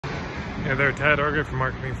Hey there, Tad Arger from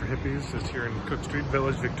Marketing for Hippies, just here in Cook Street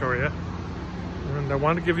Village, Victoria. And I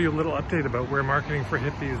want to give you a little update about where Marketing for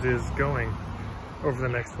Hippies is going over the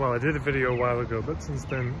next while. I did a video a while ago, but since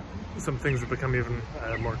then some things have become even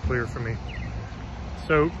more clear for me.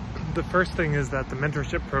 So the first thing is that the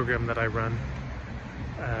mentorship program that I run,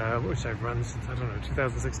 which I've run since, I don't know,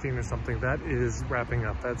 2016 or something, that is wrapping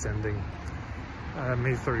up. That's ending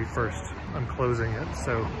May 31st. I'm closing it.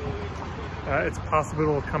 So it's possible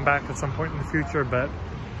it'll come back at some point in the future, but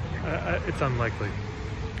it's unlikely.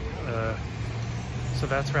 So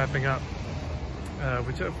that's wrapping up,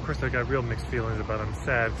 which of course I got real mixed feelings about. I'm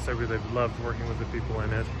sad because I really loved working with the people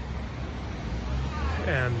in it,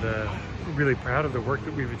 and really proud of the work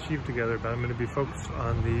that we've achieved together, but I'm going to be focused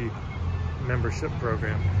on the membership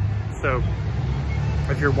program. So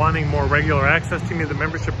if you're wanting more regular access to me, the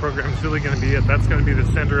membership program is really going to be it. That's going to be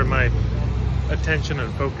the center of my attention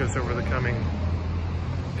and focus over the coming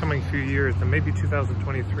few years. And maybe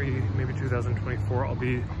 2023, maybe 2024, I'll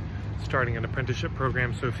be starting an apprenticeship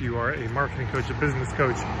program. So if you are a marketing coach, a business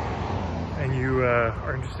coach, and you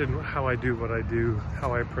are interested in how I do what I do,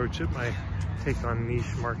 how I approach it, my take on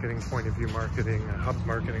niche marketing, point of view marketing, hub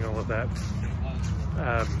marketing, all of that,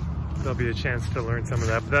 there'll be a chance to learn some of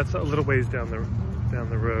that, but that's a little ways down the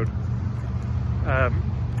road.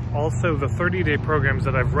 Also, the 30-day programs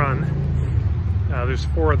that I've run, there's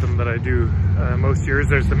 4 of them that I do most years.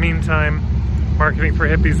 There's the Meantime, Marketing for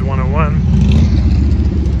Hippies 101,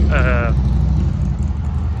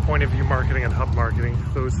 Point of View Marketing, and Hub Marketing.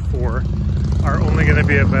 Those 4 are only going to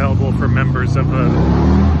be available for members of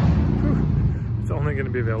it's only going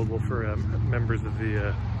to be available for members of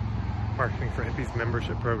the Marketing for Hippies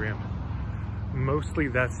membership program. Mostly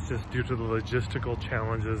that's just due to the logistical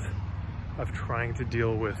challenges of trying to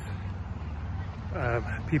deal with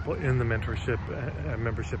people in the mentorship,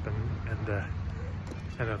 membership, and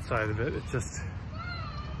outside of it. It just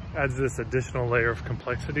adds this additional layer of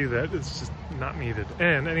complexity that is just not needed.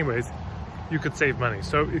 And anyways, you could save money.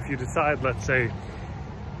 So if you decide, let's say,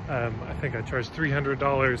 I think I charged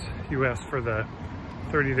 $300 US for the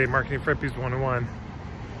 30-day Marketing for Hippies 101.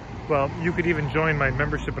 Well, you could even join my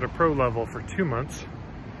membership at a pro level for 2 months,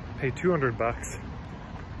 pay $200.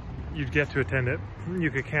 You'd get to attend it.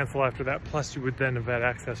 You could cancel after that. Plus, you would then have had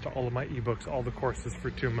access to all of my ebooks, all the courses for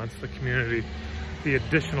 2 months, the community, the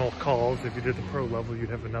additional calls. If you did the pro level, you'd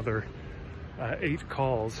have another 8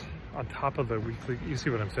 calls on top of the weekly. You see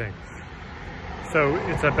what I'm saying? So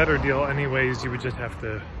it's a better deal anyways. You would just have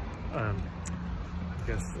to, I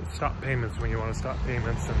guess, stop payments when you want to stop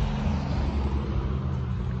payments. And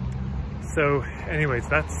so anyways,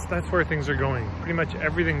 that's where things are going. Pretty much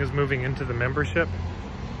everything is moving into the membership.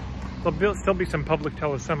 There'll still be some public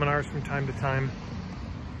teleseminars from time to time.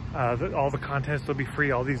 All the content will be free.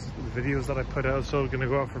 All these videos that I put out, so going to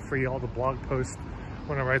go out for free. All the blog posts,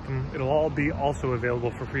 when I write them, it'll all be also available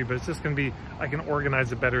for free, but it's just going to be, I can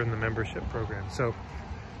organize it better in the membership program. So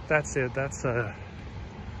that's it.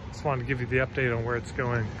 Just wanted to give you the update on where it's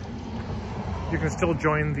going. You can still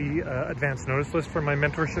join the advance notice list for my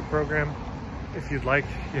mentorship program if you'd like,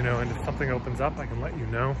 and if something opens up, I can let you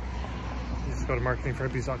know. You just go to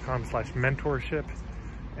marketingforhippies.com/mentorship.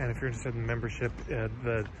 And if you're interested in membership,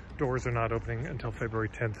 the doors are not opening until February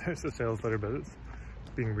 10th. There's a sales letter, but it's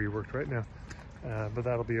being reworked right now. But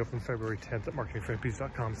that'll be open February 10th at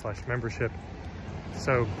marketingforhippies.com/membership.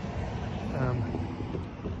 So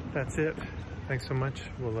that's it. Thanks so much.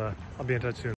 I'll be in touch soon.